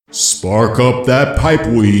Spark up that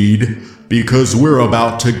pipeweed, because we're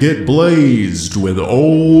about to get blazed with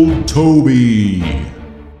old Toby.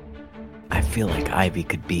 I feel like Ivy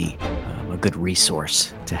could be a good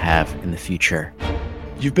resource to have in the future.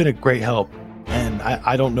 You've been a great help, and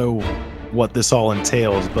I don't know what this all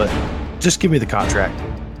entails, but just give me the contract.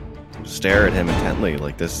 Stare at him intently,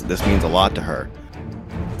 like this means a lot to her.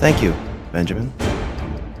 Thank you, Benjamin.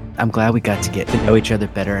 I'm glad we got to get to know each other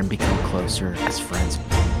better and become closer as friends.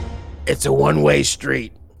 It's a one-way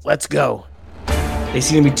street. Let's go. They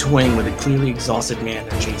seem to be toying with a clearly exhausted man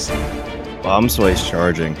they're chasing. Bombsway's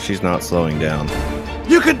charging. She's not slowing down.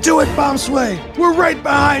 You can do it, Bombsway. We're right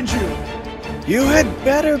behind you. You had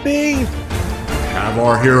better be. Have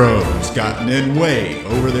our heroes gotten in way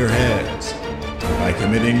over their heads by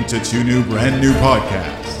committing to 2 new brand new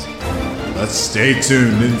podcasts? Let's stay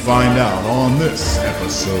tuned and find out on this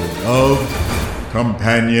episode of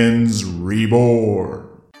Companions Reborn.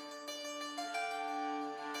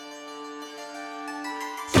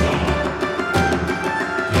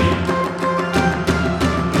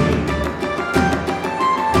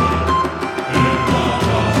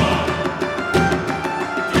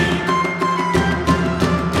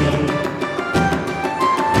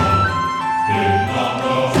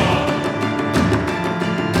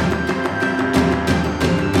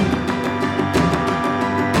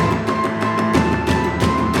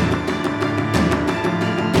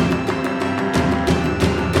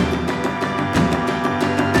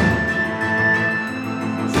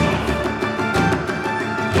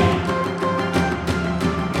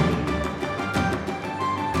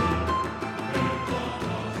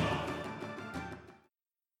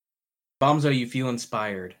 Bombzo, you feel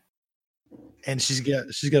inspired. And she's got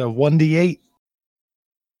a 1d8.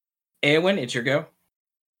 Eowyn, it's your go.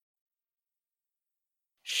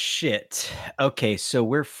 Shit. Okay, so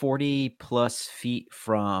we're 40 plus feet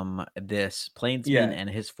from this plainsman and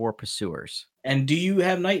his 4 pursuers. And do you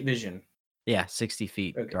have night vision? Yeah, 60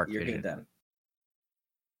 feet dark you're vision. good then.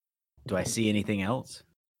 Do I see anything else?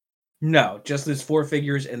 No, just those 4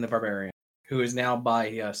 figures and the barbarian, who is now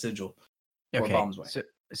by Sigil. Or Okay, Bombsway.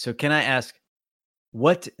 so can I ask,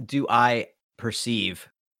 what do I perceive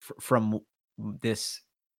from this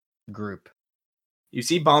group? You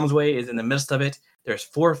see Bombsway is in the midst of it. There's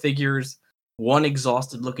 4 figures, 1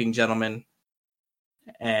 exhausted-looking gentleman,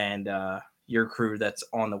 and your crew that's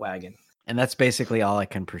on the wagon. And that's basically all I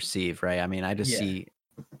can perceive, right? I mean, I just see...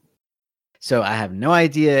 So I have no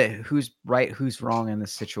idea who's right, who's wrong in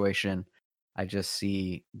this situation. I just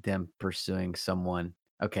see them pursuing someone.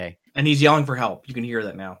 Okay. And he's yelling for help. You can hear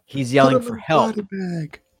that now. He's yelling for help.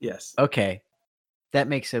 Yes. Okay. That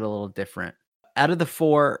makes it a little different. Out of the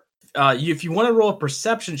 4... if you want to roll a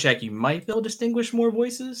perception check, you might be able to distinguish more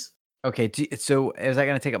voices. Okay, so is that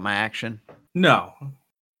going to take up my action? No.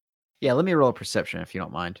 Yeah, let me roll a perception if you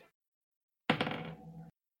don't mind.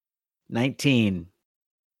 19.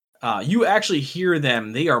 You actually hear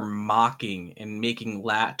them. They are mocking and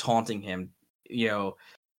taunting him. You know,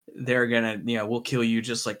 they're going to, we'll kill you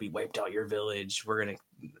just like we wiped out your village. We're going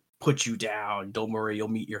to put you down. Don't worry, you'll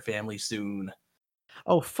meet your family soon.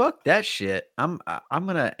 Oh, fuck that shit. I'm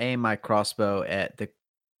going to aim my crossbow at the...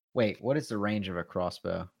 Wait, what is the range of a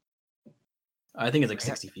crossbow? I think it's like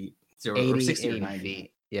 60 feet. 80, or 60 or 80 90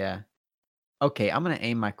 feet. Yeah. Okay, I'm going to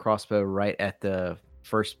aim my crossbow right at the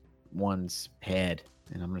first one's head,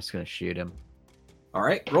 and I'm just going to shoot him. All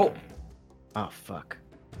right, roll. Oh, fuck.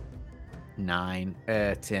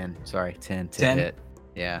 10. Sorry, 10 to 10? hit.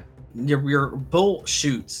 Yeah. Your bolt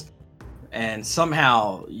shoots, and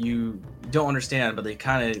somehow you don't understand, but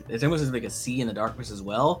it's almost like a sea in the darkness as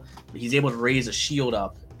well. But he's able to raise a shield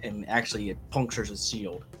up, and actually it punctures his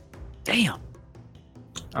shield. Damn.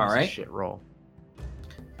 All right. Shit roll.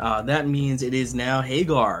 That means it is now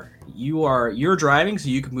Hagar. You're driving, so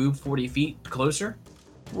you can move 40 feet closer.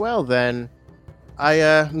 Well then,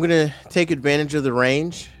 I'm gonna take advantage of the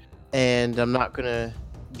range, and I'm not gonna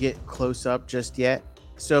get close up just yet.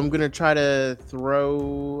 So I'm gonna try to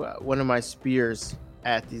throw one of my spears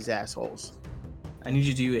at these assholes. I need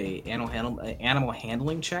you to do a animal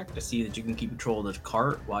handling check to see that you can keep control of the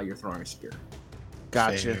cart while you're throwing a spear.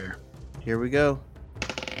 Gotcha. Fair. Here we go.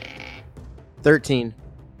 13.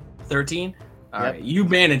 13. All Yep. right, you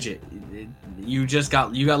manage it. You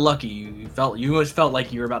got lucky. You almost felt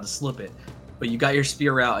like you were about to slip it, but you got your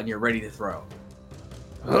spear out and you're ready to throw.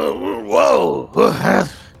 Whoa!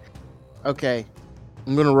 Okay,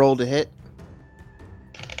 I'm gonna roll to hit.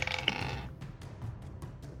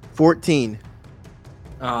 14.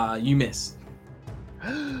 You miss.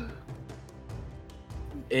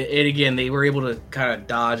 It again. They were able to kind of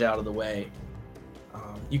dodge out of the way.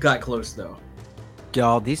 You got close though.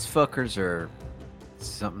 Y'all, these fuckers are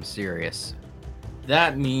something serious.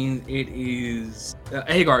 That means it is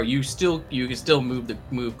Hagar. You can still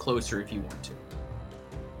move closer if you want to.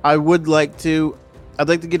 I would like to. I'd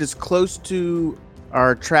like to get as close to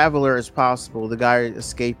our traveler as possible, the guy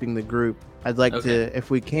escaping the group. I'd like to, if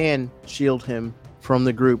we can, shield him from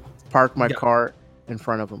the group. Park my car in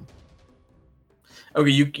front of him. Okay,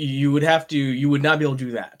 you would have to. You would not be able to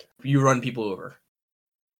do that. You run people over.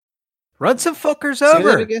 Run some fuckers Say that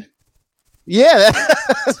over. again? Yeah,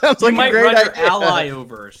 that sounds like You might a great run your idea. ally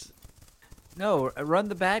over. No, run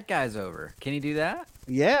the bad guys over. Can you do that?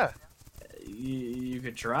 Yeah. You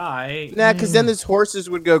could try. Nah, because then his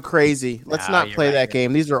horses would go crazy. Let's Nah, not you're play right, that you're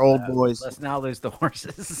game. These are old boys. Let's now lose the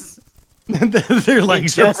horses. Their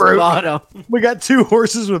legs are Just broke. bought 'em. We got 2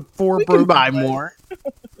 horses with 4 We broken can buy legs. more.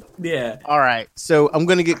 Yeah. All right. So I'm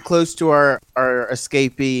going to get close to our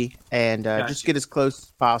escapee and just get as close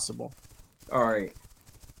as possible. All right.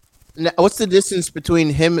 Now, what's the distance between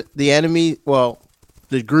him, the enemy,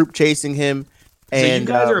 the group chasing him, and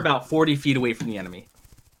So you guys are about 40 feet away from the enemy.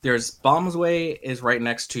 There's Bombs Way is right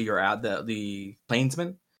next to your the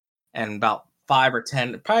plainsman, and about 5 or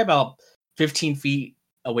 10, probably about 15 feet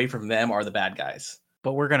away from them are the bad guys.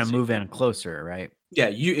 But we're gonna move in closer, right? Yeah,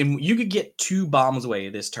 you could get 2 bombs away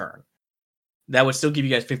this turn. That would still give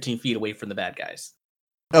you guys 15 feet away from the bad guys.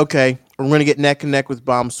 Okay, we're going to get neck and neck with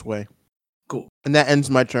Bomb Sway. Cool. And that ends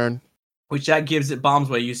my turn. Which that gives it Bombs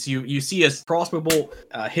Way. You see a crossbow bolt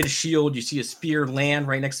hit a shield. You see a spear land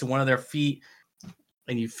right next to one of their feet,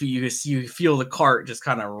 and you feel the cart just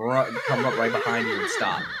kind of come up right behind you and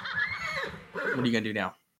stop. What are you gonna do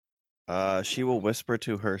now? She will whisper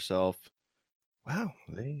to herself, "Wow,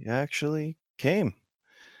 they actually came."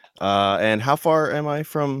 And how far am I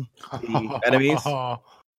from the enemies?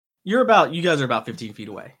 You guys are about 15 feet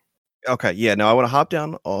away. Okay, yeah. No, I want to hop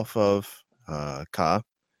down off of Ka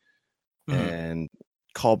and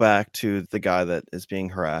call back to the guy that is being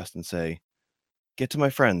harassed and say, "Get to my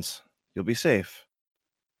friends. You'll be safe."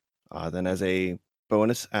 Then, as a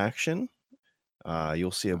bonus action,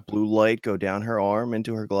 you'll see a blue light go down her arm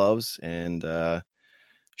into her gloves, and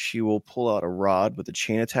she will pull out a rod with a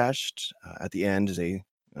chain attached. At the end is a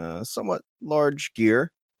somewhat large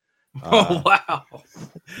gear. Oh wow!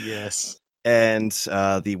 Yes. And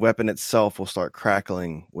the weapon itself will start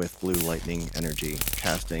crackling with blue lightning energy,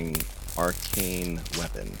 casting arcane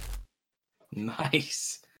weapon.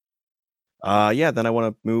 Nice. Yeah, then I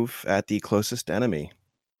want to move at the closest enemy.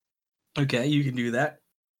 Okay, you can do that.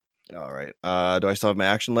 All right. Do I still have my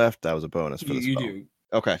action left? That was a bonus for this. You do.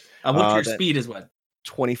 Okay. What's your speed? Is what?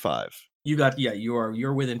 25. You got? Yeah,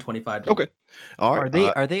 you're within 25. Okay. All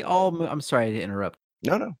right. Are they all? I'm sorry to interrupt.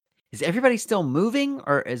 No. Is everybody still moving,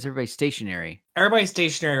 or is everybody stationary? Everybody's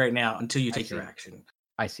stationary right now until you take your action.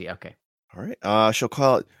 I see. Okay. All right. She'll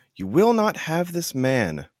call it, "You will not have this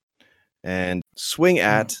man," and swing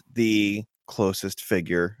at the closest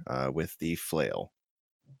figure with the flail.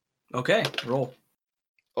 Okay, roll.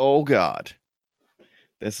 Oh God,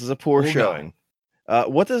 this is a poor showing.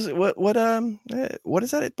 What is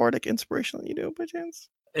that bardic inspiration that you do by chance?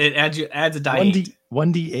 It adds a die.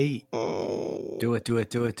 1d8. Oh, Do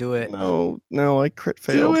it. No, I crit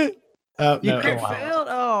failed. Do it. You no, crit wow. failed?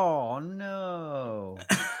 Oh no.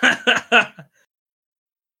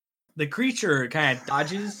 The creature kind of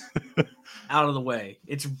dodges out of the way.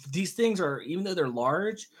 These things are, even though they're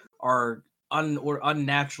large, are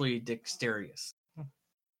unnaturally dexterous.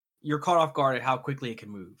 You're caught off guard at how quickly it can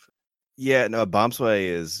move. Yeah, no, Bombsway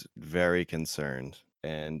is very concerned,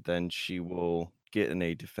 and then she will get in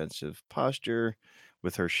a defensive posture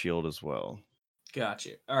with her shield as well.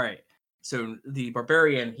 Gotcha. All right. So the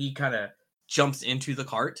barbarian, he kind of jumps into the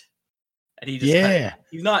cart, and he just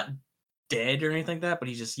he's not dead or anything like that, but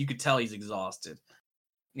you could tell he's exhausted.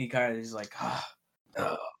 And he kind of is like,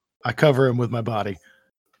 I cover him with my body.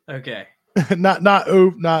 Okay. My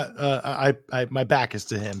back is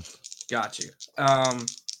to him. Got you.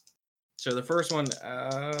 So the first one,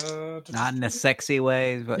 Not in a sexy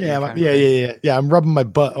way, but Yeah. I'm rubbing my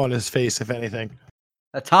butt on his face, if anything.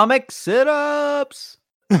 Atomic sit-ups.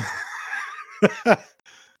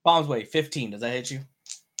 Bombs Way 15. Does that hit you?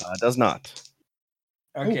 Does not.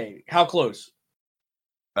 Okay. How close?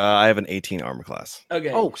 I have an 18 armor class.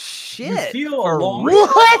 Okay. Oh shit! You feel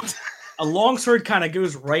what? A longsword kind of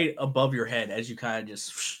goes right above your head as you kind of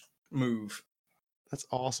just move. That's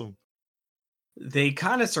awesome. They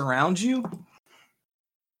kind of surround you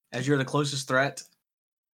as you're the closest threat.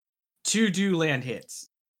 2 do land hits.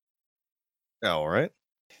 All right.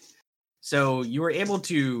 So you were able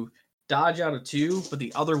to dodge out of 2, but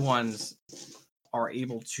the other ones are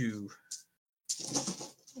able to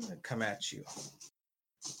come at you.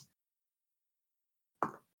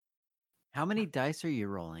 How many dice are you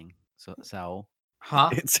rolling, Saul? Huh?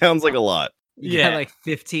 It sounds like a lot. You got like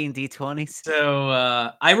 15 d20s.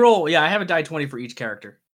 So I roll. Yeah, I have a die 20 for each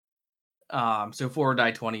character. So 4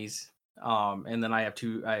 die 20s. And then I have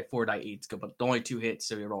 4 die 8s, but only 2 hits,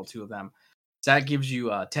 so you roll 2 of them. So that gives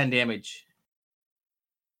you 10 damage.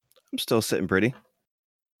 I'm still sitting pretty.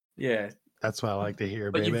 Yeah, That's what I like to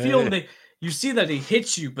hear, but baby. you feel you see that they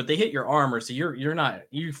hit you, but they hit your armor, so you're not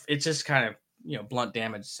it's just kind of blunt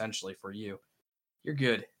damage essentially for you. You're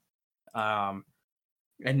good. And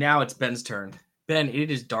now it's Ben's turn. Ben, it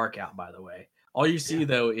is dark out, by the way. All you see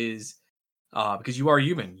though is because you are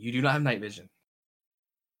human, you do not have night vision.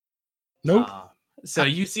 Nope. So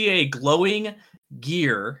you see a glowing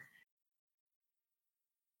gear,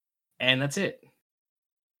 and that's it.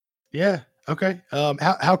 Yeah. Okay.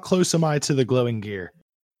 How close am I to the glowing gear?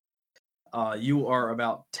 You are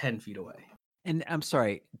about 10 feet away. And I'm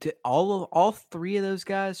sorry, did all 3 of those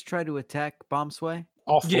guys try to attack Bomb Sway?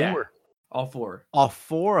 All 4. Yeah. All 4. All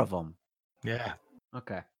 4 of them. Yeah.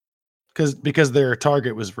 Okay. Because their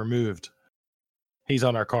target was removed. He's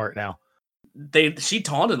on our cart now. She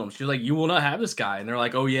taunted them. She was like, "You will not have this guy," and they're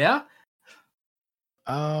like, "Oh yeah."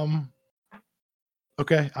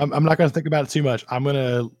 Okay. I'm not going to think about it too much. I'm going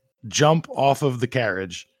to jump off of the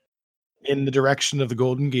carriage in the direction of the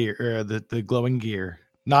golden gear, or the glowing gear.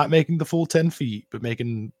 Not making the full 10 feet, but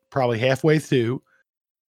making probably halfway through.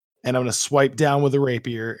 And I'm going to swipe down with a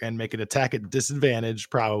rapier and make an attack at disadvantage,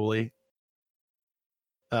 probably,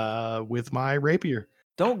 with my rapier.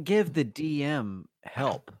 Don't give the DM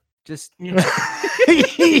help. Just don't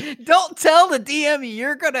tell the DM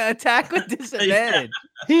you're going to attack with disadvantage.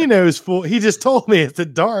 He knows full. He just told me it's the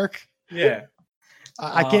dark. Yeah.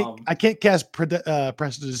 I can't cast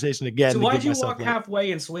prestidigitation again. So to why'd give you myself walk like-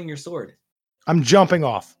 halfway and swing your sword? I'm jumping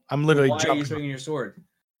off. I'm literally Why jumping. are you swinging your sword?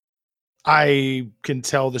 I can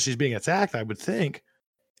tell that she's being attacked, I would think.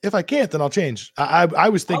 If I can't, then I'll change. I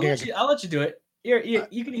was thinking I'll let you do it.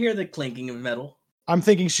 You can hear the clinking of metal. I'm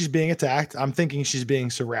thinking she's being attacked. I'm thinking she's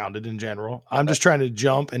being surrounded in general. I'm just trying to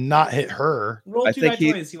jump and not hit her. Roll I 2 think die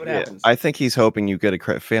 20 and see what happens. I think he's hoping you get a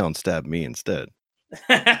crit fail and stab me instead.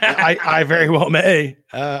 I very well may.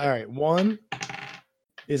 All right. 1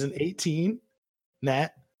 is an 18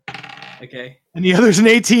 nat. Okay. And the other's an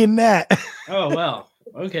 18 nat. Oh well.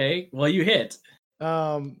 Okay. Well, you hit.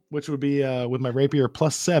 Which would be with my rapier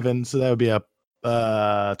 +7, so that would be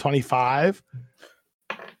a 25.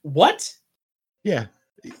 What? Yeah.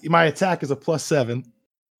 My attack is a +7.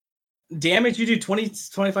 Damage? You do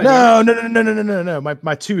 25 damage? No.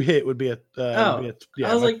 My 2 hit would be a I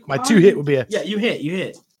yeah, was like, my 2 hit would be a Yeah, you hit.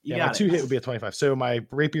 You my got 2 it. hit would be a 25. So my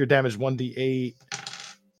rapier damage 1d8.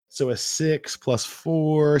 So a 6 +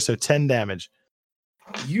 4, so 10 damage.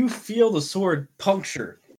 You feel the sword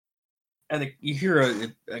puncture, and you hear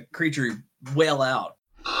a creature wail out.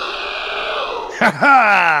 Ha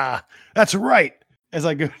ha! That's right. As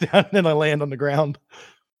I go down and I land on the ground.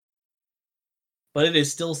 But it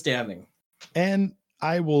is still standing. And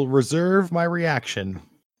I will reserve my reaction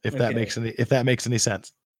if that makes any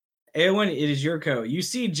sense. Eowyn, it is your go. You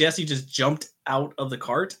see Jesse just jumped out of the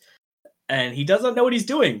cart, and he doesn't know what he's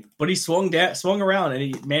doing, but he swung around and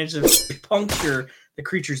he managed to puncture the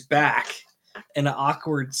creature's back in an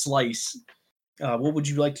awkward slice. What would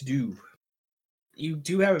you like to do? You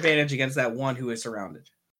do have advantage against that one who is surrounded.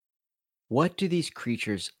 What do these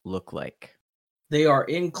creatures look like? They are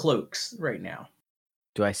in cloaks right now.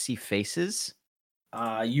 Do I see faces?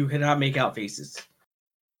 You cannot make out faces.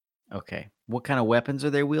 Okay. What kind of weapons are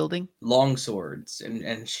they wielding? Long swords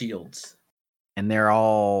and shields. And they're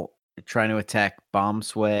all trying to attack Bomb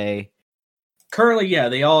Sway. Currently, yeah,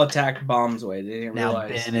 they all attacked Bombsway. They didn't Now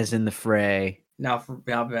realize. Ben is in the fray. Now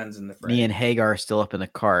Ben's in the fray. Me and Hagar are still up in the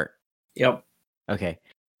cart. Yep. Okay.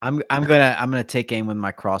 I'm gonna take aim with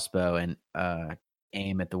my crossbow and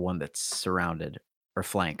aim at the one that's surrounded or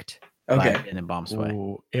flanked. Okay. By Ben and Bomb Sway.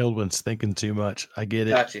 Ooh, Aildwin's thinking too much. I get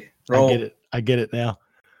it. Gotcha. Roll. I get it now.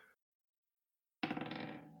 Gotta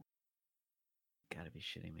be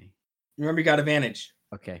shitting me. Remember, you got advantage.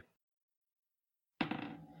 Okay.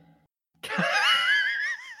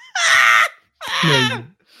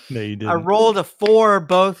 No, you didn't. I rolled a 4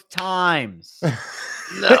 both times.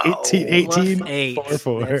 18, Plus 8.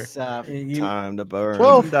 4. That's, Time to burn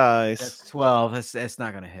 12. dice. that's 12. That's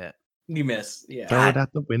not gonna hit. You miss. Yeah. Throw it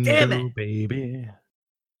out the damn window, it. baby.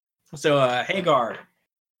 So, Hagar,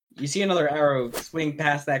 you see another arrow swing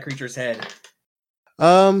past that creature's head.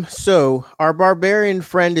 So our barbarian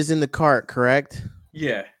friend is in the cart, correct?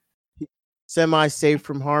 Yeah. Semi-safe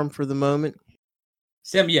from harm for the moment.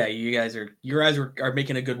 Sam, yeah, you guys are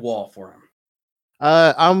making a good wall for him.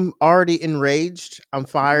 I'm already enraged. I'm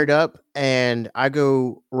fired up, and I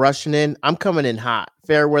go rushing in. I'm coming in hot.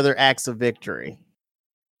 Fair weather acts of victory.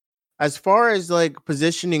 As far as like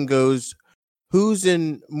positioning goes, who's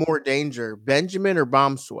in more danger, Benjamin or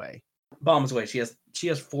Bombsway? Bombs away. She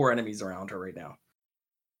has 4 enemies around her right now.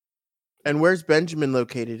 And where's Benjamin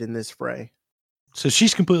located in this fray? So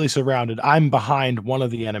she's completely surrounded. I'm behind one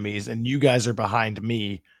of the enemies, and you guys are behind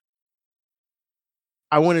me.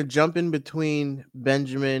 I want to jump in between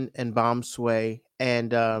Benjamin and Bombsway,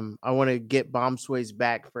 and I want to get Bombsway's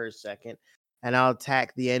back for a second, and I'll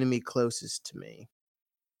attack the enemy closest to me.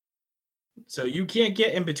 So you can't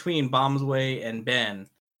get in between Bombsway and Ben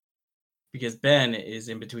because Ben is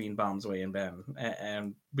in between Bombsway and Ben,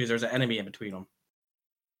 and because there's an enemy in between them.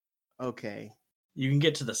 Okay. You can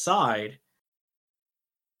get to the side.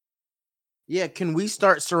 Yeah, can we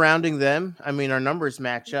start surrounding them? I mean, our numbers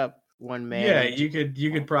match up. One man. Yeah, you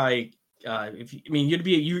could probably if you, I mean you'd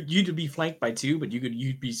be flanked by 2, but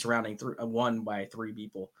you'd be surrounding 1 by 3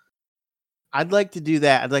 people. I'd like to do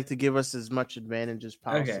that. I'd like to give us as much advantage as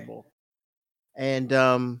possible. Okay. And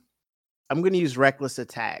I'm going to use reckless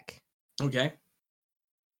attack. Okay.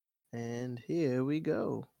 And here we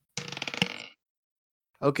go.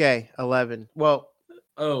 Okay, 11. Well,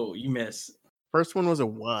 oh, you miss. First one was a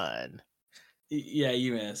 1. Yeah,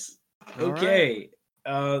 you miss. All okay.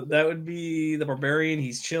 Right. That would be the barbarian.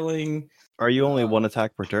 He's chilling. Are you only 1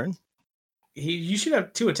 attack per turn? You should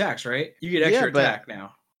have 2 attacks, right? You get extra attack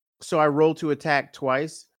now. So I roll to attack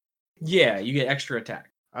twice? Yeah, you get extra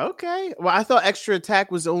attack. Okay. Well, I thought extra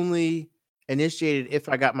attack was only initiated if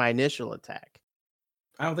I got my initial attack.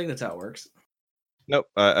 I don't think that's how it works. Nope.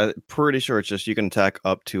 I'm pretty sure it's just you can attack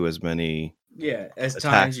up to as many as attacks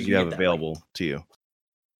times as you have available to you.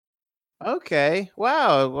 Okay.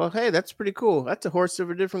 Wow. Well, hey, that's pretty cool. That's a horse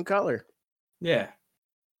of a different color. Yeah.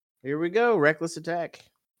 Here we go. Reckless attack.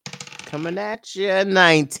 Coming at you.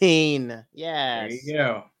 19. Yes. There you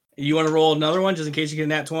go. You want to roll another one just in case you get a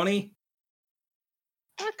nat 20?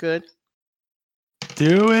 I could.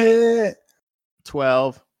 Do it.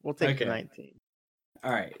 12. We'll take the 19.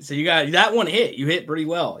 All right. So you got that one hit. You hit pretty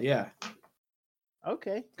well. Yeah.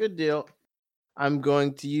 Okay. Good deal. I'm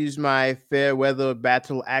going to use my fair weather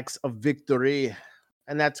battle axe of victory.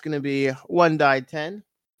 And that's going to be 1 die 10.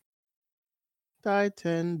 Die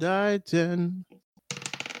 10, die 10.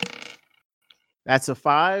 That's a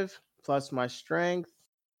 5 plus my strength.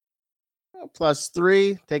 Plus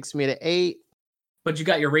 3 takes me to 8. But you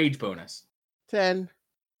got your rage bonus. 10.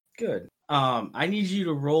 Good. I need you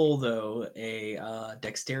to roll though a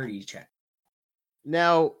dexterity check.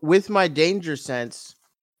 Now, with my danger sense,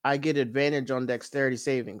 I get advantage on dexterity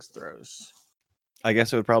savings throws. I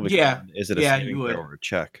guess it would probably is it a saving throw or a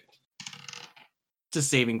check? It's a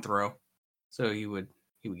saving throw. So he would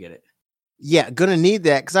get it. Yeah, gonna need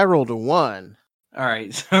that because I rolled a 1. All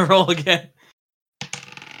right, so roll again.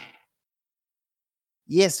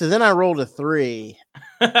 Yeah, so then I rolled a 3.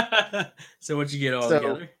 So what you get all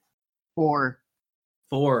together? 4.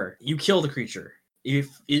 4. You kill the creature. If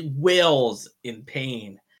it wails in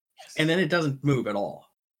pain, and then it doesn't move at all.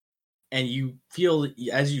 And you feel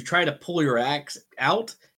as you try to pull your axe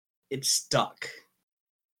out, it's stuck.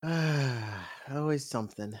 Always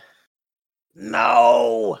something.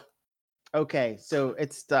 No. Okay, so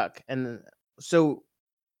it's stuck, and so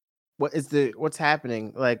what's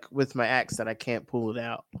happening? Like with my axe that I can't pull it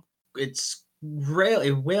out. It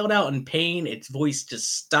wailed out in pain. Its voice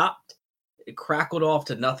just stopped. It crackled off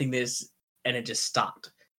to nothingness, and it just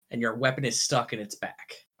stopped. And your weapon is stuck in its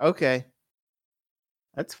back. Okay,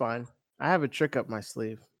 that's fine. I have a trick up my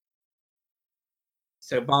sleeve.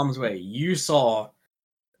 So, Bombsway, you saw,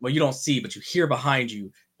 well, you don't see, but you hear behind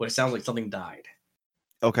you what it sounds like something died.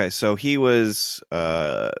 Okay, so he was,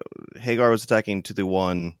 Hagar was attacking to the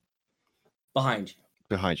one behind you.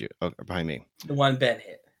 Behind you, okay, behind me. The one Ben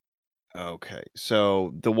hit. Okay,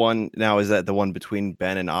 so the one now, is that the one between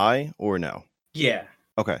Ben and I, or no? Yeah.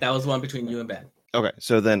 Okay. That was the one between you and Ben. Okay,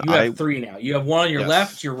 so then you have 3 now. You have 1 on your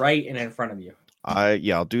left, your right, and in front of you.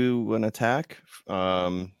 I'll do an attack.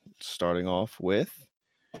 Starting off with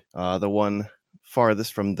the one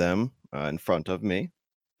farthest from them, in front of me.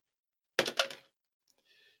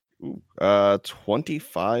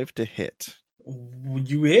 25 to hit.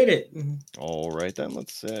 You hit it. All right, then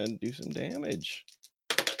let's do some damage.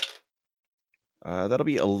 That'll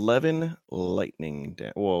be 11 lightning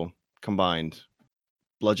combined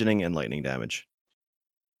bludgeoning and lightning damage.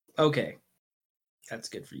 Okay, that's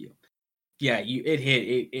good for you. Yeah, it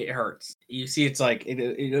hit. It hurts. You see, it's like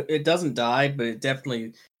it doesn't die, but it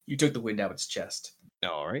definitely, you took the wind out of its chest.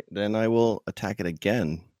 All right, then I will attack it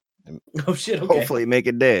again. Oh shit! Okay. Hopefully, make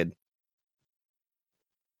it dead.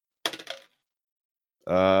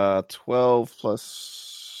 12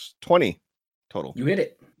 plus 20 total. You hit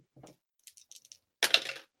it.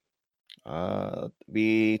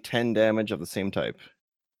 Be 10 damage of the same type.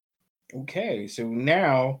 Okay, so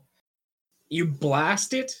now you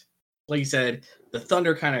blast it. Like you said, the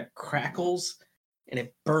thunder kind of crackles and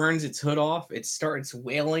it burns its hood off. It starts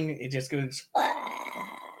wailing. It just goes,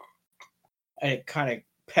 and it kind of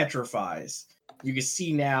petrifies. You can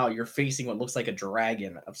see now you're facing what looks like a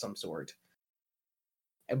dragon of some sort,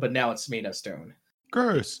 but now it's made of stone.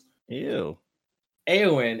 Gross. Ew.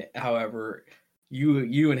 Eowyn, however,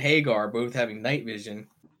 you and Hagar, both having night vision,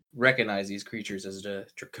 recognize these creatures as the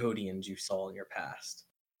Draconians you saw in your past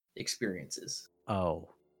experiences. Oh,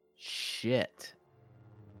 shit.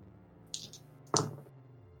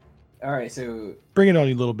 All right, so Bring it on,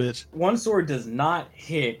 you little bitch. one sword does not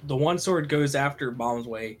hit. The one sword goes after Bomb's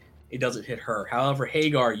Way. It doesn't hit her. However,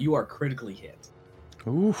 Hagar, you are critically hit.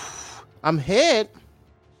 Oof. I'm hit.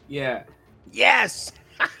 Yeah. Yes.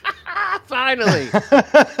 Finally.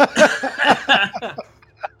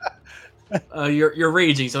 You're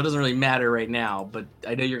raging, so it doesn't really matter right now. But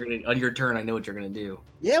I know you're gonna on your turn. I know what you're gonna do.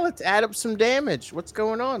 Yeah, let's add up some damage. What's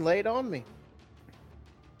going on? Lay it on me.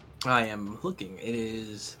 I am looking. It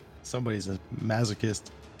is Somebody's a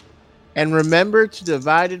masochist. And remember to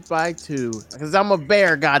divide it by 2, because I'm a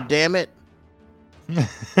bear. God damn it!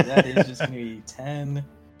 that is just gonna be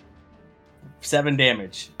 7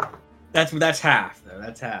 damage. That's half though.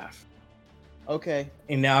 That's half. Okay.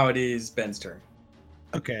 And now it is Ben's turn.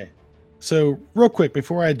 Okay. So real quick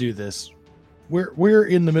before I do this, we're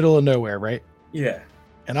in the middle of nowhere, right? Yeah.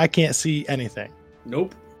 And I can't see anything.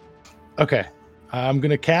 Nope. Okay. I'm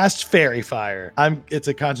gonna cast Fairy Fire. It's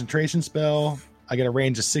a concentration spell. I get a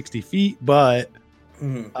range of 60 feet, but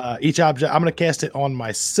each object I'm gonna cast it on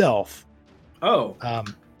myself. Oh.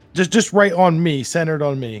 Just right on me, centered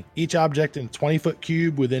on me. Each object in a 20-foot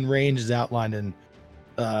cube within range is outlined in.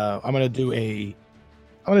 I'm gonna do a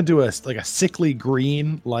like a sickly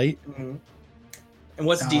green light. Mm-hmm. And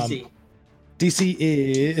what's DC? DC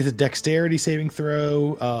is a dexterity saving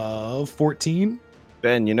throw of 14.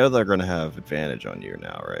 Ben, you know they're going to have advantage on you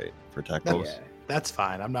now, right? For attack rolls. Yeah. That's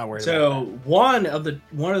fine. I'm not worried about So that.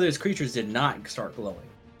 one of those creatures did not start glowing.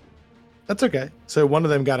 That's okay. So one of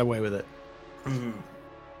them got away with it. Mm-hmm.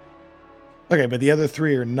 Okay, but the other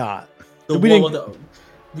 3 are not. The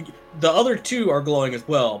other 2 are glowing as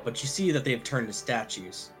well, but you see that they've turned to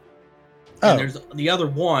statues. And there's the other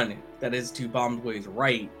one that is to Bombway's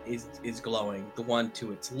right is glowing. The one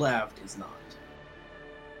to its left is not.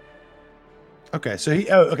 Okay, so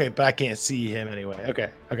okay, but I can't see him anyway. Okay,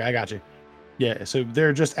 I got you. Yeah, so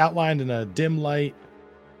they're just outlined in a dim light,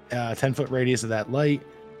 10-foot radius of that light,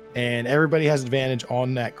 and everybody has advantage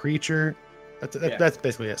on that creature. That's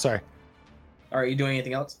basically it. Sorry. Are you doing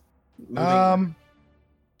anything else?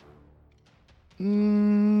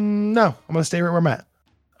 No, I'm gonna stay right where I'm at.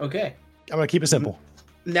 Okay. I'm gonna keep it simple.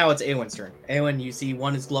 Now it's Awen's turn. Awen, you see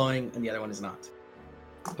one is glowing and the other one is not.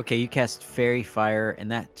 Okay, you cast Fairy Fire,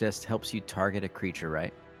 and that just helps you target a creature,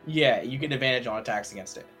 right? Yeah, you get advantage on attacks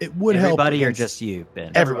against it. It would help. Everybody or against just you,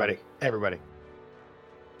 Ben? everybody.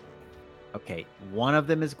 Okay, one of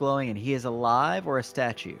them is glowing, and he is alive or a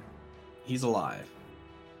statue? He's alive.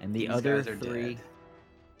 And the These other guys are 3 dead.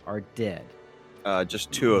 are dead.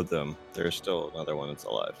 Just 2 of them. There's still another one that's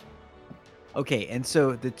alive. Okay, and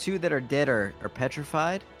so the 2 that are dead are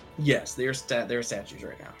petrified? Yes, they're statues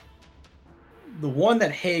right now. The one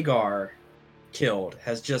that Hagar killed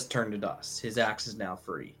has just turned to dust. His axe is now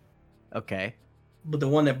free. Okay. But the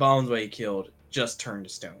one that Bombsway killed just turned to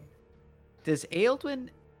stone. Does Ealdwin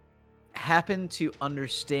happen to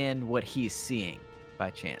understand what he's seeing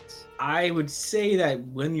by chance? I would say that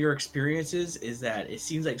when your experiences is that it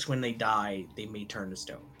seems like when they die, they may turn to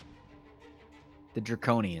stone. The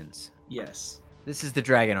Draconians. Yes. This is the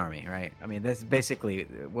Dragon Army, right? I mean, that's basically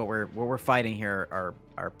what we're fighting here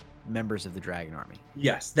are members of the Dragon Army.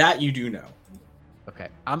 Yes, that you do know. Okay.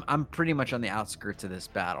 I'm pretty much on the outskirts of this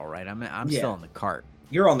battle, right? I'm still in the cart.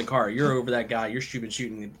 You're on the car. You're over that guy. You're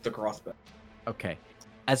shooting the crossbow. Okay.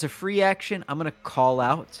 As a free action, I'm gonna call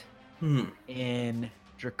out Hmm. in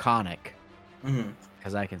Draconic Mm-hmm.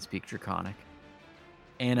 because I can speak Draconic,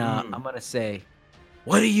 and I'm gonna say,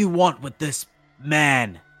 "What do you want with this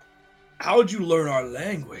man?" How'd you learn our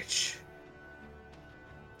language?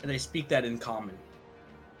 And they speak that in common.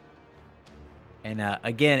 And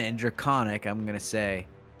again in Draconic, I'm gonna say,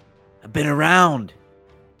 "I've been around.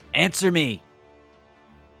 Answer me."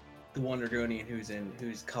 The one Dragonian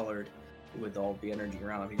who's colored with all the energy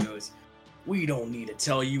around him, he goes, "We don't need to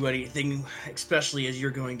tell you anything, especially as you're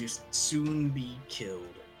going to soon be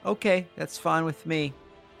killed." Okay, that's fine with me.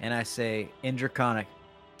 and I say, in Draconic,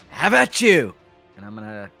 how about you? And I'm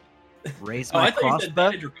gonna raise my I thought you said crossbow.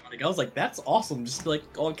 that in Draconic. I was like, that's awesome. Just like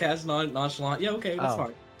all cast nonchalant. Yeah, okay, that's Oh,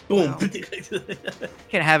 fine. Boom. well.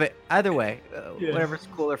 Can have it either way, Yeah. whatever's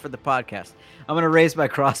cooler for the podcast. I'm gonna raise my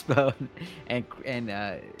crossbow and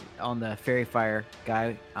on the fairy fire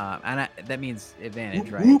guy, and that means advantage,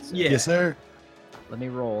 right? So Yeah. Yes, sir. let me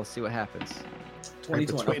roll, see what happens.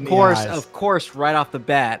 2020. between Of course, right off the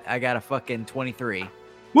bat, I got a fucking 23.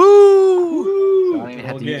 Woo! So I don't even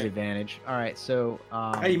have to use again. advantage. All right, so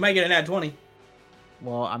Hey, you might get an ad 20.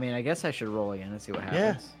 well, I mean, I guess I should roll again and see what Yeah.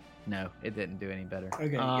 happens. No, it didn't do any better.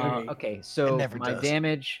 Okay, Okay, so never my does.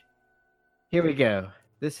 damage. Here we go.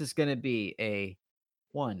 This is going to be a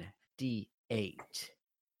 1d8.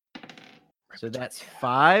 So that's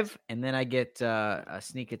 5, and then I get a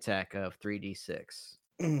sneak attack of 3d6.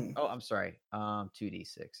 Oh, I'm sorry.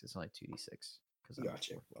 2d6. It's only 2d6 because I'm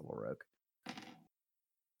Gotcha. a 4th level rogue.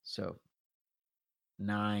 So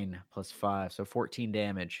 9 plus 5, so 14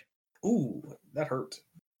 damage. Ooh, that hurt.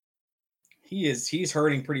 He's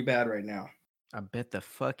hurting pretty bad right now. I bet the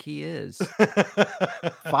fuck he is.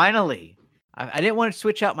 Finally, I didn't want to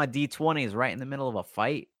switch out my d20s right in the middle of a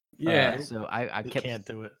fight. Yeah. So I You kept. can't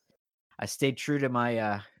do it. I stayed true to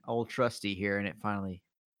my old trusty here, and it finally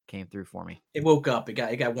came through for me. It woke up. It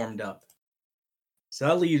got warmed up. So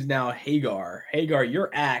that leaves now Hagar. Hagar, your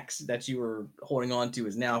axe that you were holding on to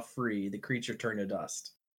is now free. The creature turned to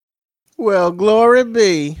dust. Well, glory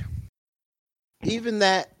be. Even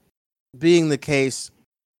that being the case,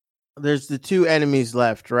 there's the 2 enemies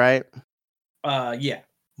left, right? Yeah.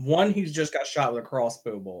 One who's just got shot with a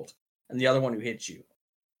crossbow bolt, and the other one who hit you.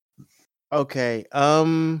 Okay.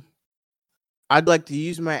 I'd like to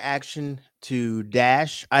use my action to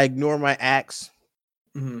dash. I ignore my axe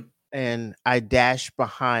Mm-hmm. and I dash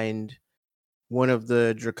behind one of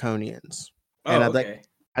the draconians. Oh, And okay.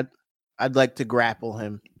 I'd like to grapple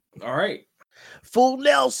him. All right. Full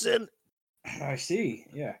Nelson. I see.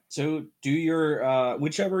 Yeah. So do your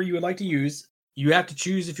whichever you would like to use. You have to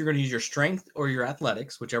choose if you're going to use your strength or your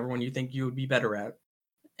athletics, whichever one you think you would be better at.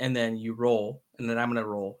 And then you roll, and then I'm going to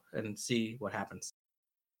roll and see what happens.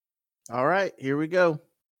 All right, here we go.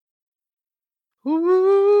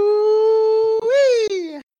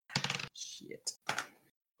 Woo-wee. Shit.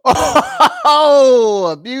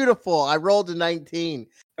 Oh, beautiful. I rolled a 19.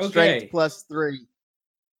 Okay. Strength plus 3.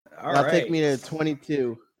 All That'll right. take me to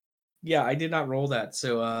 22. Yeah, I did not roll that.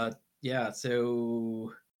 So yeah,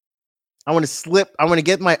 so I want to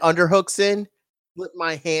get my underhooks in, slip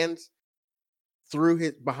my hands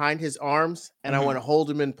through behind his arms, and I want to hold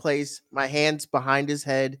him in place. My hands behind his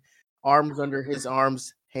head, arms under his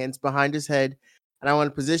arms, hands behind his head, and I want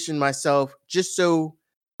to position myself just so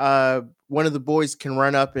one of the boys can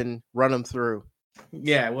run up and run him through.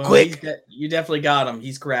 yeah, well, Quick! You definitely got him.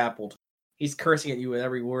 He's grappled. He's cursing at you with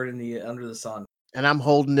every word under the sun. And I'm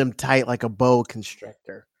holding him tight like a boa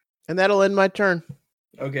constrictor. And that'll end my turn.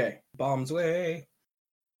 Okay, bombs way.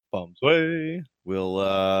 Bombs way.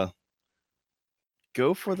 We'll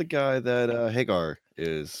go for the guy that Hagar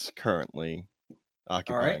is currently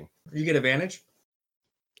occupying. You get advantage.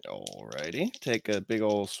 Alrighty. Take a big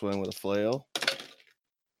old swing with a flail.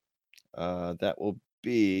 That will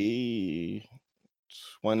be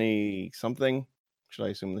 20 something. Should I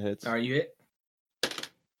assume the hits? All right, you hit.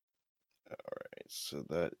 Alright, so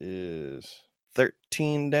that is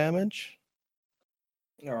 13 damage.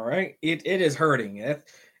 All right, it is hurting.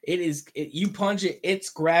 You punch it. It's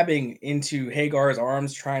grabbing into Hagar's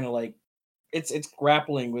arms, trying to it's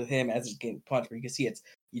grappling with him as he's getting punched. But you can see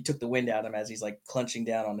you took the wind out of him as he's clenching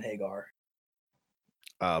down on Hagar.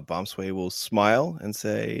 Bombsway will smile and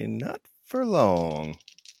say, "Not for long,"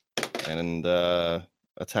 and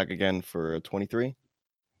attack again for a 23.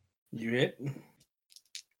 You hit.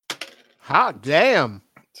 Hot damn.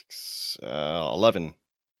 11.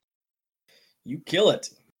 You kill it.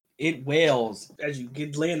 It wails as you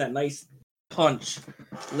land that nice punch,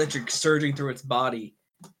 electric surging through its body,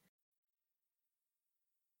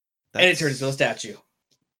 and it turns into a statue.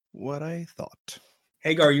 What I thought.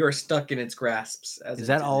 Hagar, you are stuck in its grasps. Is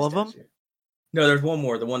that all of them? No, there's one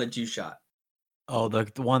more. The one that you shot. Oh, the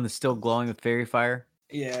one that's still glowing with fairy fire?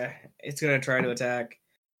 Yeah, it's gonna try to attack.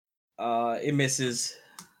 It misses.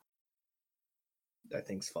 That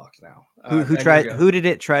thing's fucked now. Who did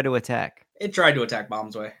it try to attack? It tried to attack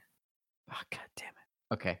Bombsway. Oh, god damn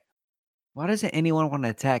it. Okay. Why doesn't anyone want to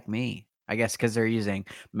attack me? I guess because they're using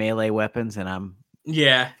melee weapons and I'm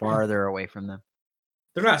farther away from them.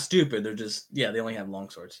 They're not stupid. They're just they only have long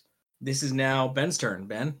swords. This is now Ben's turn.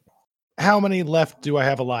 Ben, How many left do I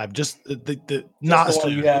have alive? Just the not the one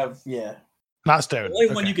stone. you have. Not stone. The only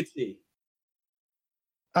one Okay. you could see.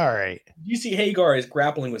 All right. You see Hagar is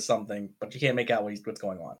grappling with something, but you can't make out what's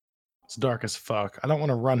going on. It's dark as fuck. I don't want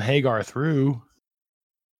to run Hagar through.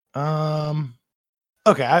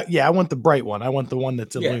 Okay, I want the bright one. I want the one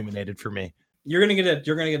that's illuminated for me. You're gonna get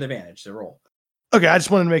advantage to roll. Okay, I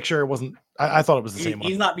just wanted to make sure it wasn't. I thought it was the same one.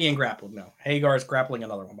 He's not being grappled. No, Hagar is grappling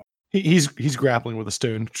another one. He's grappling with a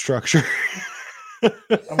stone structure.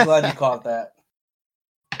 I'm glad you caught that.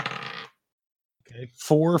 Okay,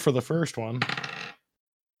 4 for the first one.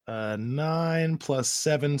 9 plus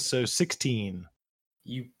 7, so 16.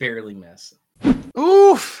 You barely miss.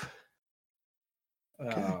 Oof.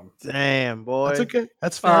 Damn, boy. That's okay.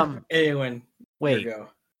 That's fair. Eowyn, Wait. go.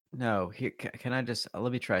 No, here can I just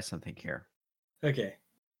let me try something here. Okay.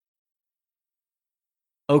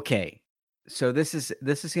 Okay. So this is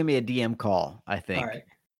gonna be a DM call, I think. All right.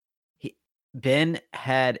 Ben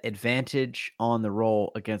had advantage on the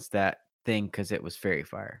roll against that thing because it was fairy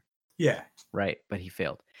fire. Yeah. Right, but he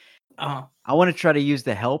failed. Uh-huh. I want to try to use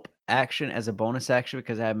the help action as a bonus action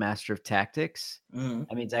because I have Master of Tactics. Mm.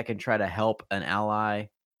 That means I can try to help an ally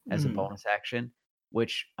as a Mm. bonus action,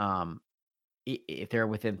 which if they're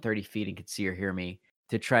within 30 feet and can see or hear me,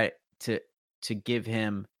 to try to give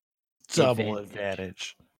him Double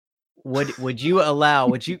advantage. Would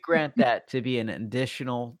you grant that to be an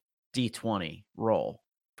additional D20 roll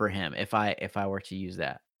for him if I were to use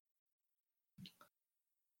that?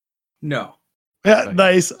 No. Yeah, Okay.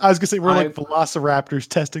 nice. I was gonna say we're like velociraptors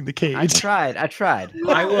testing the cage. I tried.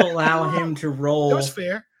 I will allow him to roll. That was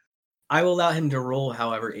fair. I will allow him to roll,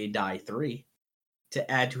 however, a die 3 to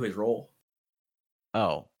add to his roll.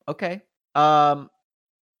 Oh, okay. Roll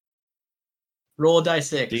a die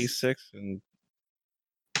 6. D6 and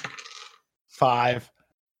 5.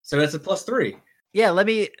 So that's a +3. Yeah,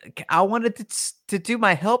 I wanted to do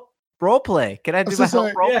my help role play. Can I do my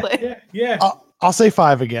help role play? Yeah. I'll say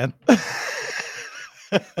 5 again.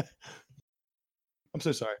 I'm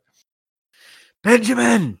so sorry.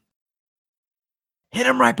 Benjamin, hit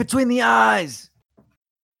him right between the eyes.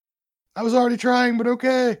 I was already trying, but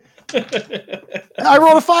okay. I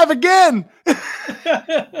rolled a 5 again.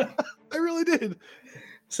 I really did.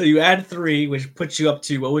 So you add 3, which puts you up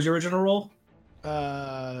to, what was your original roll?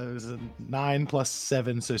 It was a 9 plus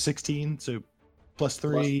 7, so 16. So plus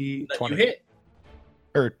 3, 20. You hit.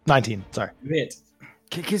 Or 19, sorry. You hit.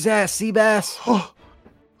 Kick his ass, Seabass.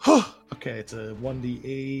 Okay, it's a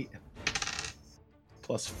 1d8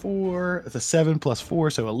 plus 4. It's a 7 plus 4,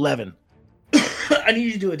 so 11. I need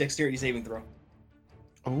you to do a dexterity saving throw.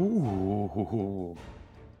 Ooh.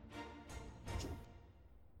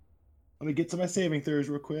 Let me get to my saving throws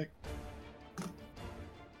real quick.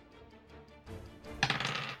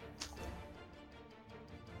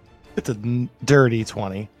 It's a dirty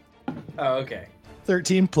 20. Oh, okay.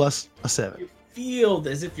 13 plus a 7. You feel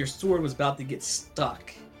as if your sword was about to get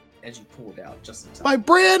stuck as you pulled it out just in time. My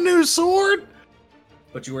brand new sword!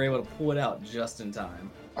 But you were able to pull it out just in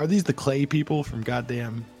time. Are these the clay people from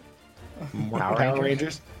goddamn Power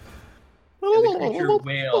Rangers? And the creature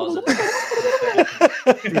wails.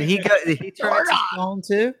 Did he turn into stone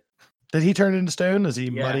too? Did he turn into stone? Is he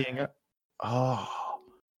Yeah. muddying up? Oh,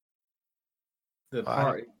 The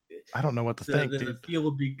part, I don't know what to think, dude.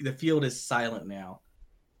 the field is silent now.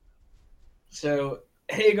 So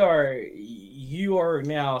Hagar, you are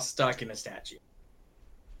now stuck in a statue.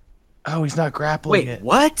 Oh, he's not grappling it.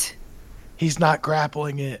 What? He's not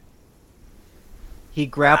grappling it. He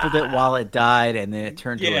grappled it while it died, and then it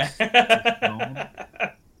turned to a stone.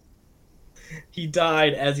 He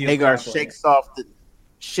died as he was Hagar grappling.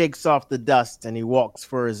 shakes off the dust and he walks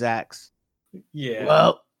for his axe. Yeah.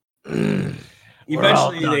 Well,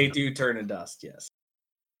 eventually they do turn to dust. Yes.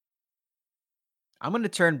 I'm gonna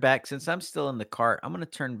turn back since I'm still in the cart. I'm gonna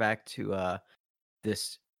turn back to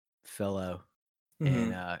this fellow,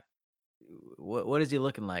 Mhm. and what is he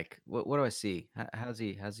looking like? What do I see? How's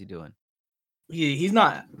he doing? He's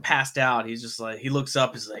not passed out. He's just like, he looks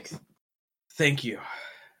up. He's like, "Thank you."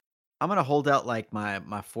 I'm gonna hold out like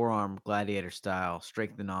my forearm gladiator style,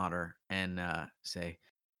 strike the otter, and say,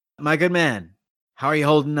 "My good man, how are you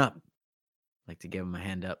holding up?" Like to give him a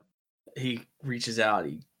hand up. He reaches out.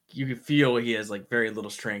 You can feel he has like very little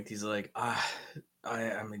strength. He's like,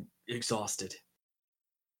 I'm exhausted.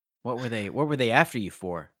 What were they after you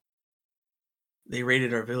for? They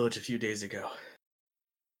raided our village a few days ago.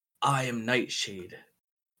 I am Nightshade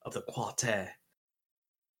of the Quartet,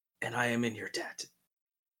 and I am in your debt.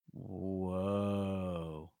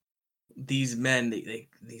 Whoa. These men,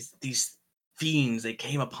 these fiends, they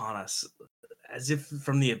came upon us as if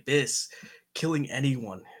from the abyss, killing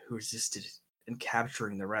anyone who resisted and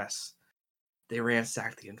capturing the rest. They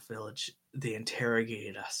ransacked the village. They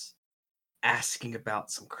interrogated us. asking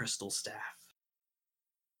about some crystal staff.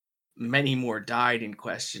 Many more died in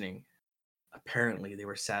questioning. Apparently, they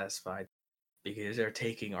were satisfied because they're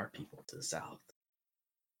taking our people to the south.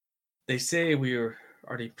 They say we were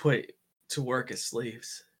already put to work as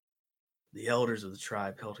slaves. The elders of the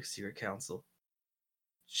tribe held a secret council,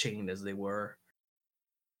 chained as they were.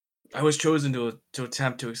 I was chosen to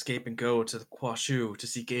attempt to escape and go to the Kwashu to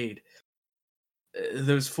seek aid.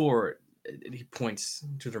 Those four, and he points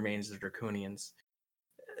to the remains of the Draconians,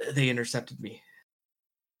 they intercepted me.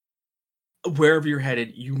 Wherever you're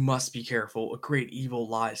headed, you must be careful. A great evil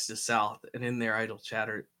lies to the south, and in their idle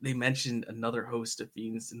chatter, they mentioned another host of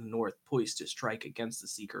fiends in the north poised to strike against the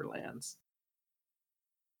Seeker lands.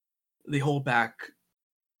 They hold back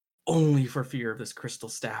only for fear of this crystal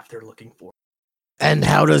staff they're looking for. And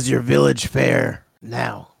how does your village fare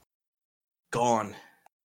now? Gone.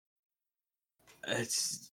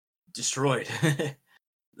 It's destroyed.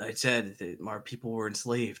 I said that our people were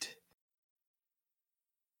enslaved.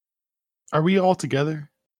 Are we all together?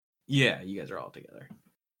 Yeah, you guys are all together.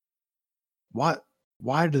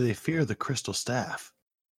 Why do they fear the crystal staff?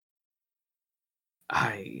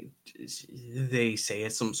 They say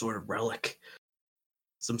it's some sort of relic.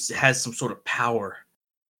 Has some sort of power.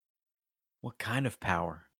 What kind of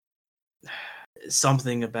power?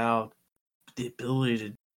 Something about the ability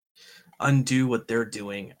to undo what they're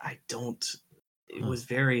doing. It was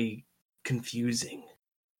very confusing.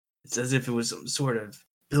 It's as if it was some sort of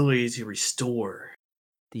ability to restore.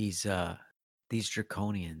 These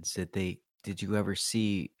draconians, did you ever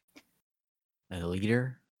see a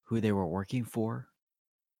leader who they were working for?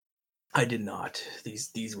 I did not.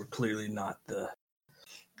 These were clearly not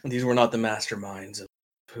these were not the masterminds of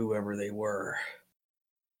whoever they were.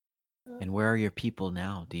 And where are your people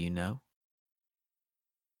now? Do you know?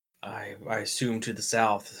 I assume to the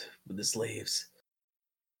south with the slaves.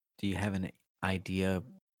 Do you have an idea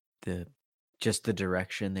just the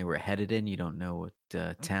direction they were headed in? You don't know what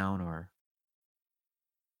town or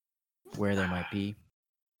where they might be?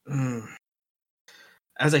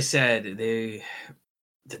 As I said, they're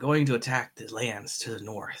going to attack the lands to the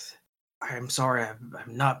north. I'm sorry, I'm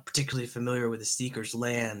not particularly familiar with the Seekers'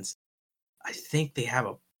 lands. I think they have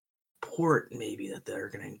a port, maybe, that they're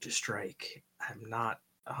going to strike. I'm not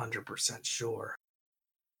 100% sure.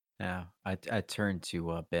 Yeah, I turned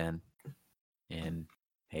to Ben and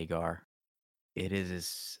Hagar. It is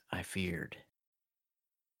as I feared.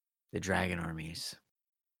 The dragon armies.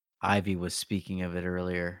 Ivy was speaking of it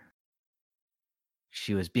earlier.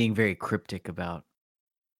 She was being very cryptic about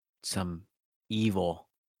some evil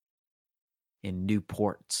in new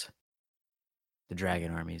ports. The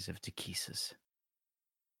dragon armies of Takesis.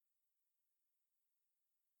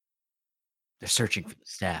 They're searching for the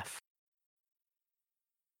staff.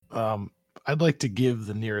 I'd like to give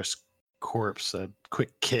the nearest corpse a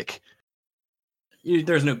quick kick.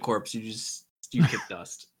 There's no corpse. You kick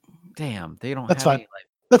dust. Damn, they don't That's have fine. any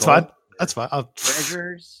That's gold fine. That's fine.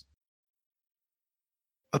 treasures.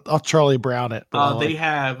 I'll Charlie Brown it, but I'll They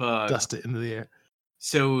have dust it into the air.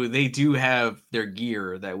 So they do have their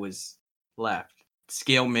gear that was left.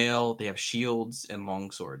 Scale mail, they have shields and long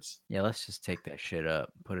swords. Yeah, let's just take that shit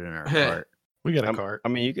up, put it in our cart. We got a cart. I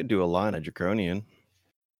mean, you could do a line of Draconian.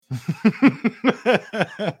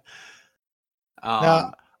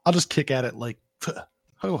 Now, I'll just kick at it like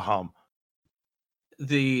ho hum.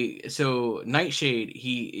 So Nightshade,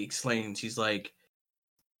 he explains, he's like,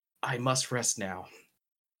 I must rest now.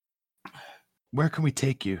 Where can we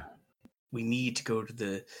take you? We need to go to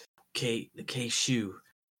the Shu.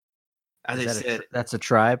 As I said, That's a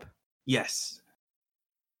tribe. yes.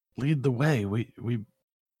 Lead the way. We're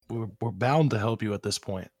bound to help you at this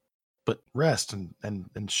point. But rest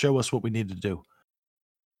and show us what we need to do.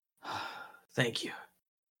 Thank you.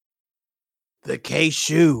 The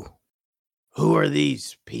Shu. Who are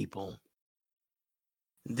these people?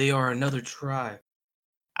 They are another tribe.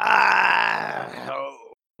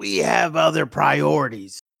 We have other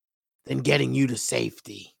priorities than getting you to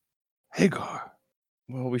safety. Hagar.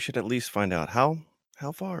 Well, we should at least find out how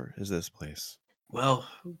far is this place? Well,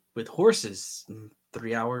 with horses,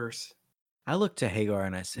 3 hours. I look to Hagar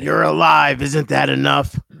and I say, You're alive, isn't that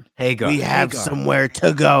enough? Hagar, We have Hagar, somewhere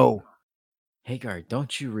to go. Hagar,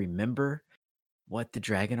 don't you remember what the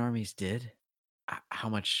dragon armies did? How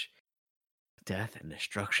much death and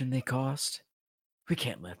destruction they caused? We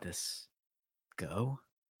can't let this go.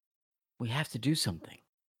 We have to do something.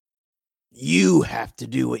 You have to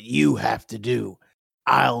do what you have to do.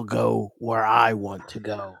 I'll go where I want to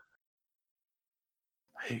go.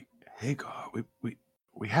 Hey, Hagar,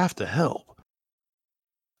 we have to help.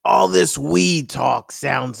 All this weed talk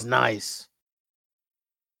sounds nice.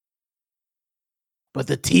 But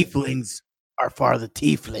the tieflings are for the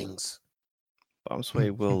tieflings. Bombsway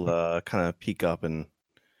will kind of peek up and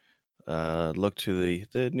look to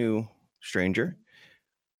the new stranger.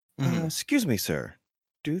 Excuse me, sir.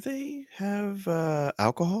 Do they have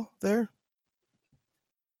alcohol there?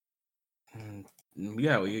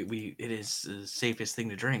 Yeah, we it is the safest thing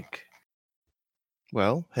to drink.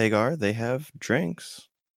 Well, Hagar, they have drinks.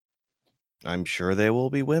 I'm sure they will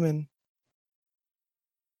be women.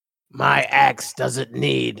 My axe doesn't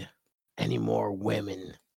need any more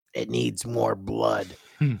women. It needs more blood.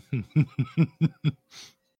 That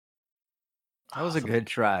was a good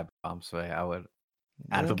try, Bombsway. I would,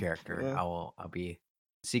 out of character, yeah. I'll be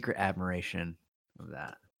secret admiration of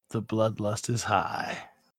that. The bloodlust is high.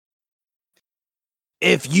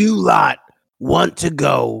 If you lot want to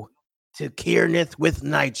go to Kirnith with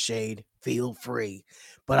Nightshade, feel free.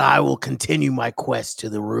 But I will continue my quest to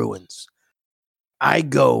the ruins. I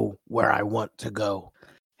go where I want to go.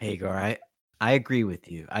 Hagar, I agree with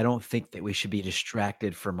you. I don't think that we should be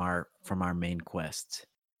distracted from our main quest.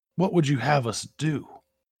 What would you have us do?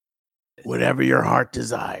 Whatever your heart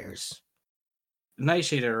desires.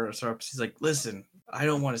 Nightshade interrupts. He's like, "Listen, I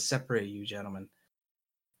don't want to separate you, gentlemen.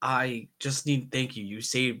 I just need thank you. You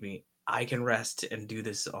saved me. I can rest and do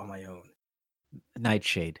this on my own."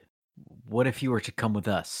 Nightshade, what if you were to come with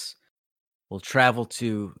us? We'll travel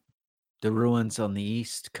to the ruins on the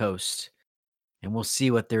east coast, and we'll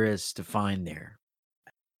see what there is to find there.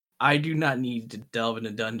 I do not need to delve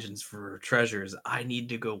into dungeons for treasures. I need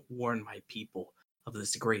to go warn my people of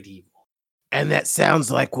this great evil. And that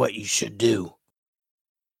sounds like what you should do.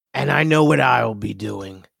 And I know what I'll be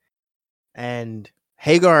doing. And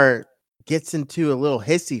Hagar gets into a little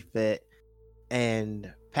hissy fit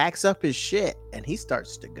and packs up his shit and he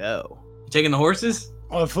starts to go. You taking the horses?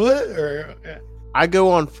 On foot or? I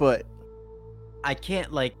go on foot. I can't,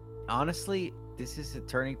 honestly, this is a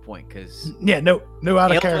turning point because Yeah, no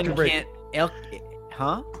out of character break.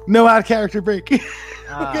 Huh? No out of character break.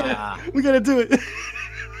 Ah. we gotta do it.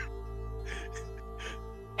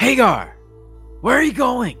 Hagar, where are you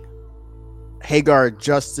going? Hagar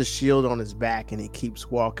adjusts the shield on his back and he keeps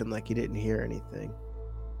walking like he didn't hear anything.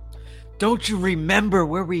 Don't you remember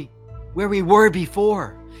where we were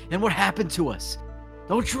before and what happened to us?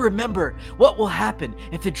 Don't you remember what will happen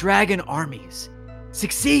if the dragon armies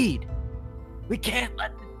succeed? We can't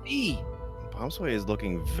let them be. Bombsway is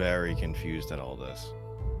looking very confused at all this.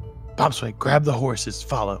 Bombsway, grab the horses,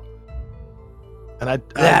 follow. And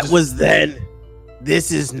That was then.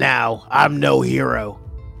 This is now. I'm no hero.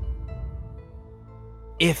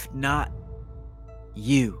 If not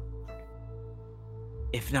you,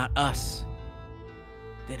 if not us,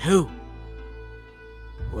 then who?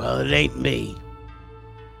 Well, it ain't me.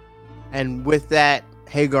 And with that,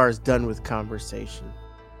 Hagar's done with conversation.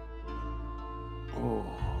 Oh.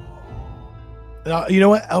 You know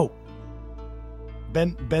what? Oh.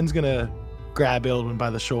 Ben's gonna grab Ildwin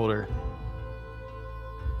by the shoulder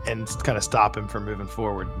and kind of stop him from moving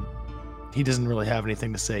forward. He doesn't really have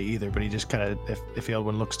anything to say either, but he just kind of, if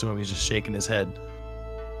Ildwin looks to him, he's just shaking his head.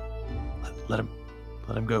 Let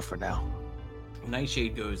him go for now.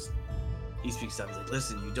 Nightshade goes, he speaks up. He's like,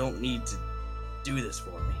 "Listen, you don't need to do this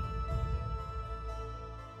for me."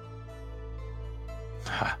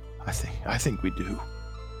 I think we do.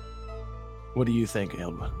 What do you think,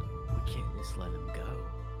 Ildwin? We can't just let him go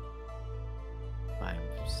by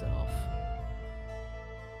himself.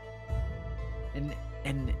 And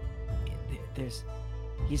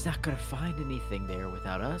he's not gonna find anything there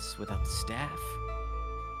without us, without the staff.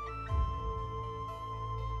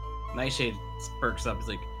 Nightshade perks up. He's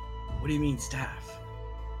like, "What do you mean, staff?"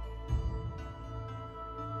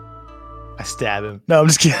 I stab him. No, I'm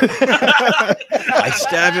just kidding. I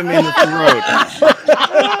stab him in the throat.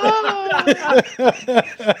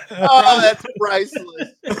 Oh, that's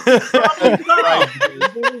priceless.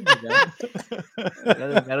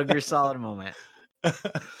 That'll be a solid moment.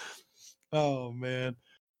 Oh man,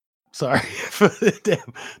 sorry.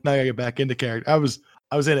 Damn. Now I gotta get back into character. I was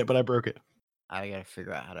in it, but I broke it. I gotta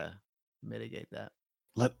figure out how to mitigate that.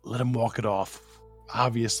 Let him walk it off.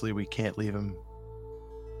 Obviously, we can't leave him,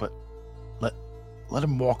 but let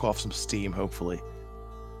him walk off some steam. Hopefully,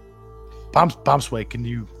 Bombsway, can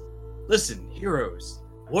you Listen, heroes.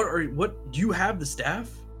 What do you have the staff?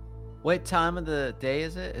 What time of the day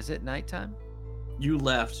is it? Is it nighttime? You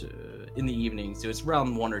left in the evening, so it's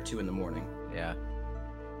around 1 or 2 in the morning. Yeah.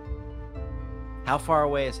 How far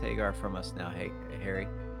away is Hagar from us now, Harry?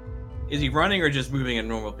 Is he running or just moving at a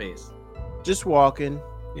normal pace? Just walking.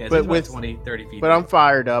 Yeah, But but with- 20, 30 feet. But I'm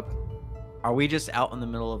fired up. Are we just out in the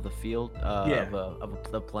middle of the field? Yeah.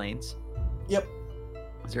 Of the plains? Yep.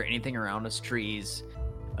 Is there anything around us? Trees,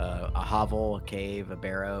 a hovel, a cave, a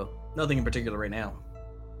barrow? Nothing in particular right now.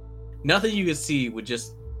 Nothing you can see with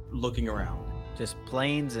just looking around. Just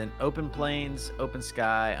plains and open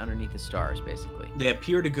sky underneath the stars, basically. They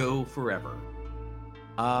appear to go forever.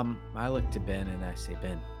 I look to Ben and I say,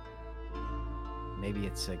 Ben, maybe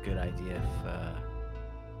it's a good idea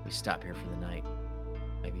if we stop here for the night.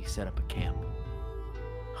 Maybe set up a camp.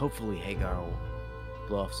 Hopefully Hagar will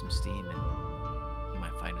blow off some steam and he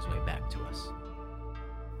might find his way back to us.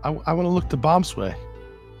 I want to look to Bombsway.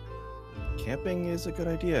 Camping is a good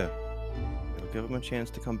idea. It'll give him a chance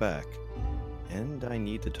to come back. And I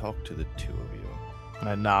need to talk to the two of you.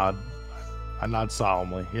 I nod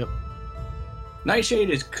solemnly. Yep. Nightshade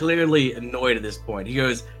is clearly annoyed at this point. He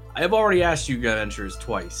goes, I have already asked you adventurers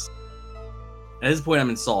twice. At this point, I'm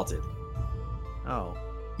insulted. Oh.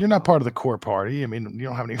 You're not part of the core party. I mean, you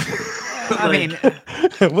don't have any. I mean,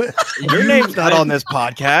 What? Your name's not on this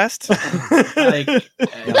podcast.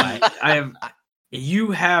 I have.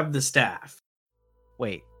 You have the staff.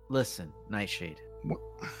 wait, listen, Nightshade.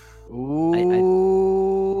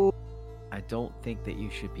 Ooh. I don't think that you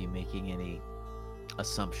should be making any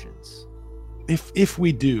assumptions. If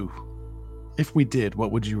we did,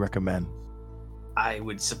 what would you recommend? I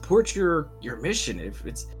would support your mission if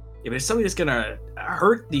it's something that's gonna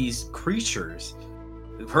hurt these creatures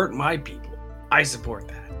who've hurt my people. I support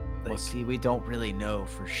that. Well, see, we don't really know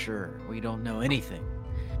for sure. We don't know anything,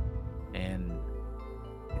 and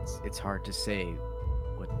it's hard to say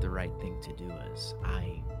what the right thing to do is.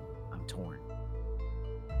 I'm torn.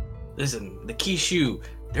 Listen, the Kishu,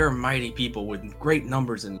 they're mighty people with great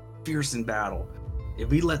numbers and fierce in battle. If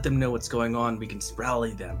we let them know what's going on, we can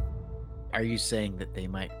rally them. Are you saying that they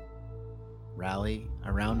might rally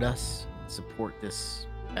around us and support this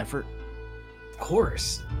effort? Of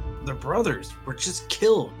course. Their brothers were just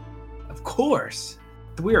killed. Of course.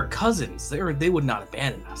 We are cousins. They would not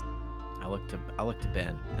abandon us. I look to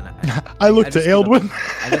Ben, and I look to just give him-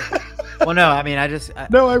 Aeldwin. Well, no, I mean,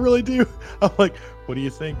 No, I really do. I'm like, what do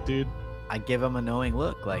you think, dude? I give him a knowing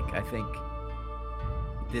look. Like, I think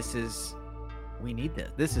we need this.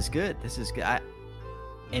 This is good.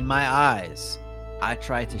 In my eyes, I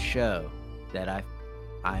try to show that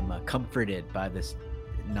I'm comforted by this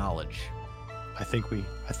knowledge. I think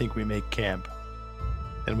we make camp,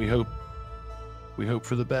 and we hope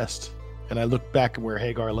for the best. And I look back at where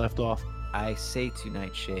Hagar left off. I say to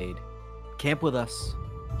Nightshade, camp with us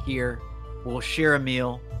here. We'll share a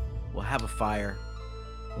meal. We'll have a fire.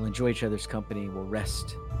 We'll enjoy each other's company. We'll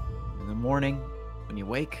rest. In the morning, when you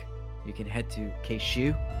wake, you can head to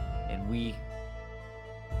Keishu, and we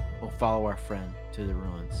will follow our friend to the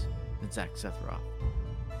ruins in Zak Sephiroth.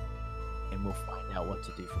 And we'll find out what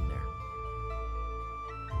to do from there.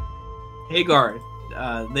 Hagar,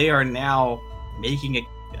 they are now making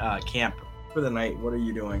a camp for the night. What are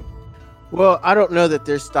you doing? Well, I don't know that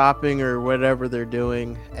they're stopping or whatever they're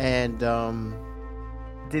doing, and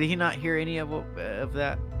Did he not hear any of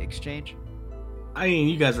that exchange? I mean,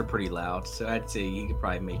 you guys are pretty loud, so I'd say he could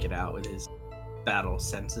probably make it out with his battle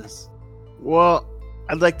senses. well,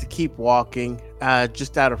 I'd like to keep walking,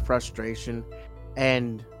 just out of frustration,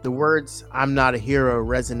 and the words "I'm not a hero"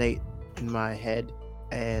 resonate in my head,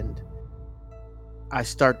 and I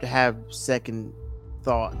start to have second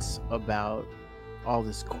thoughts about all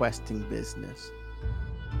this questing business.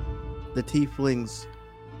 The tieflings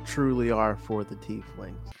truly are for the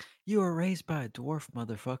tieflings. You were raised by a dwarf,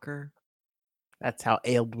 motherfucker. That's how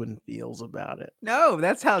Aeldwin feels about it. No,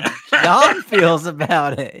 that's how John feels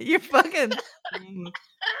about it. You fucking...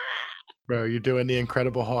 Bro, you're doing the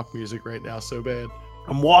Incredible Hawk music right now so bad.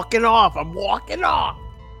 I'm walking off. I'm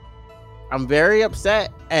very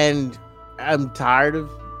upset, and I'm tired of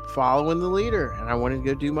following the leader, and I wanted to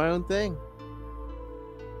go do my own thing.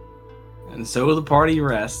 And so the party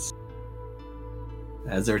rests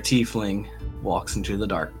as their tiefling walks into the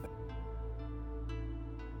dark.